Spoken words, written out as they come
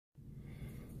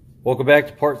Welcome back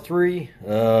to part 3.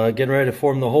 Getting ready to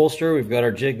form the holster. We've got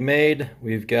our jig made.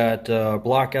 We've got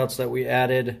blockouts that we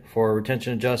added for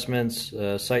retention adjustments,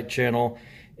 sight channel,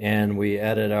 and we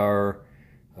added our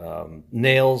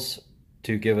nails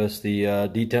to give us the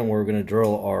detent where we're going to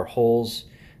drill our holes.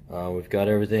 We've got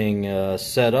everything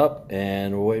set up,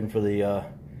 and we're waiting for the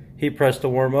heat press to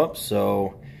warm up.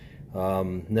 So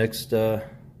next we're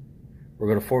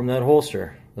going to form that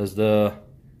holster. There's the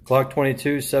Glock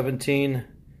G17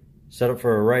 set up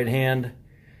for a right hand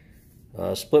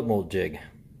split mold jig.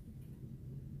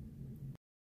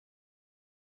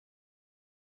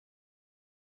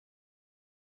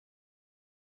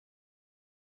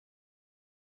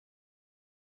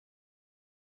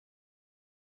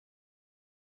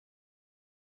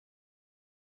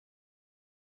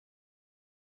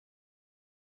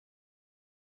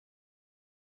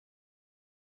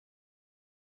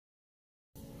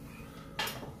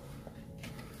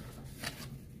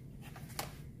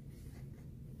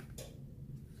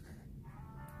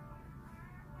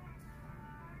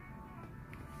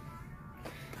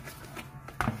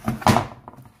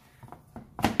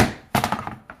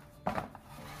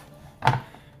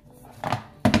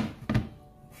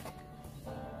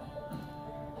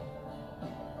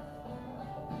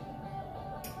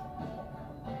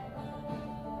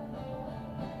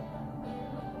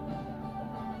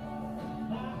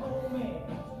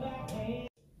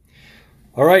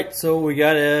 Alright, so we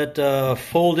got it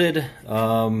folded.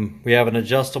 We have an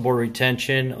adjustable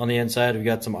retention on the inside. We've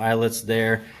got some eyelets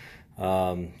there.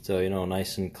 So, you know,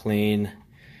 nice and clean.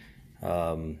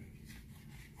 Let's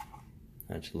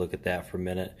look at that for a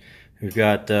minute. We've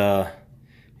got,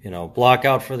 you know, block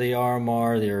out for the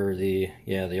RMR, the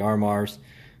RMRs.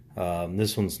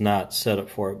 This one's not set up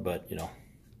for it, but, you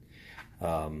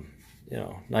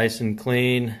know, nice and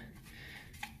clean.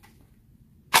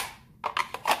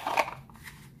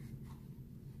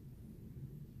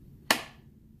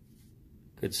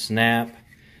 Good snap,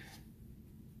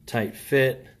 tight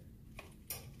fit,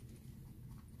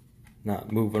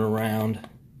 not moving around.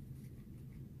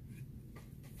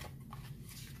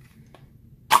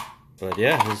 But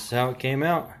yeah, this is how it came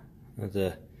out. There's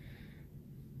a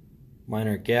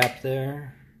minor gap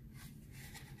there.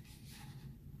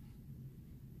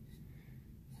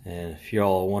 And if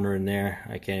y'all are wondering there,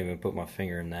 I can't even put my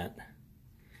finger in that.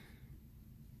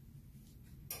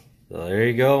 So there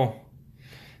you go.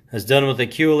 It's done with a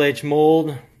QLH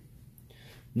mold,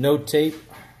 no tape,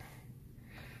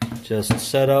 just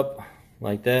set up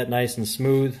like that, nice and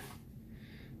smooth.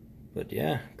 But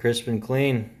yeah, crisp and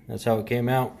clean. That's how it came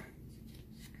out.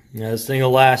 Yeah, this thing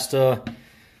will last, you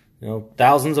know,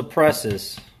 thousands of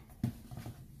presses.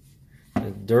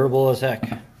 It's durable as heck.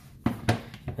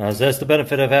 So that's the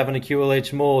benefit of having a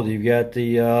QLH mold. You've got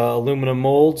the aluminum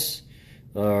molds,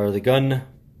 or the gun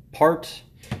part.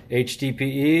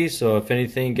 HDPE, so if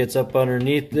anything gets up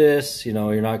underneath this, you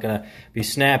know, you're not going to be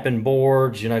snapping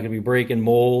boards, you're not going to be breaking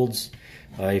molds.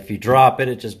 If you drop it,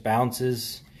 it just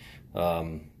bounces.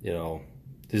 You know,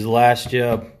 this will last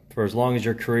you for as long as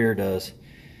your career does,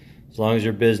 as long as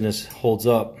your business holds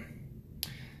up.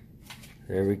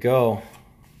 There we go.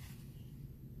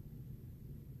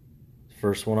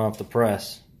 First one off the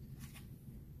press.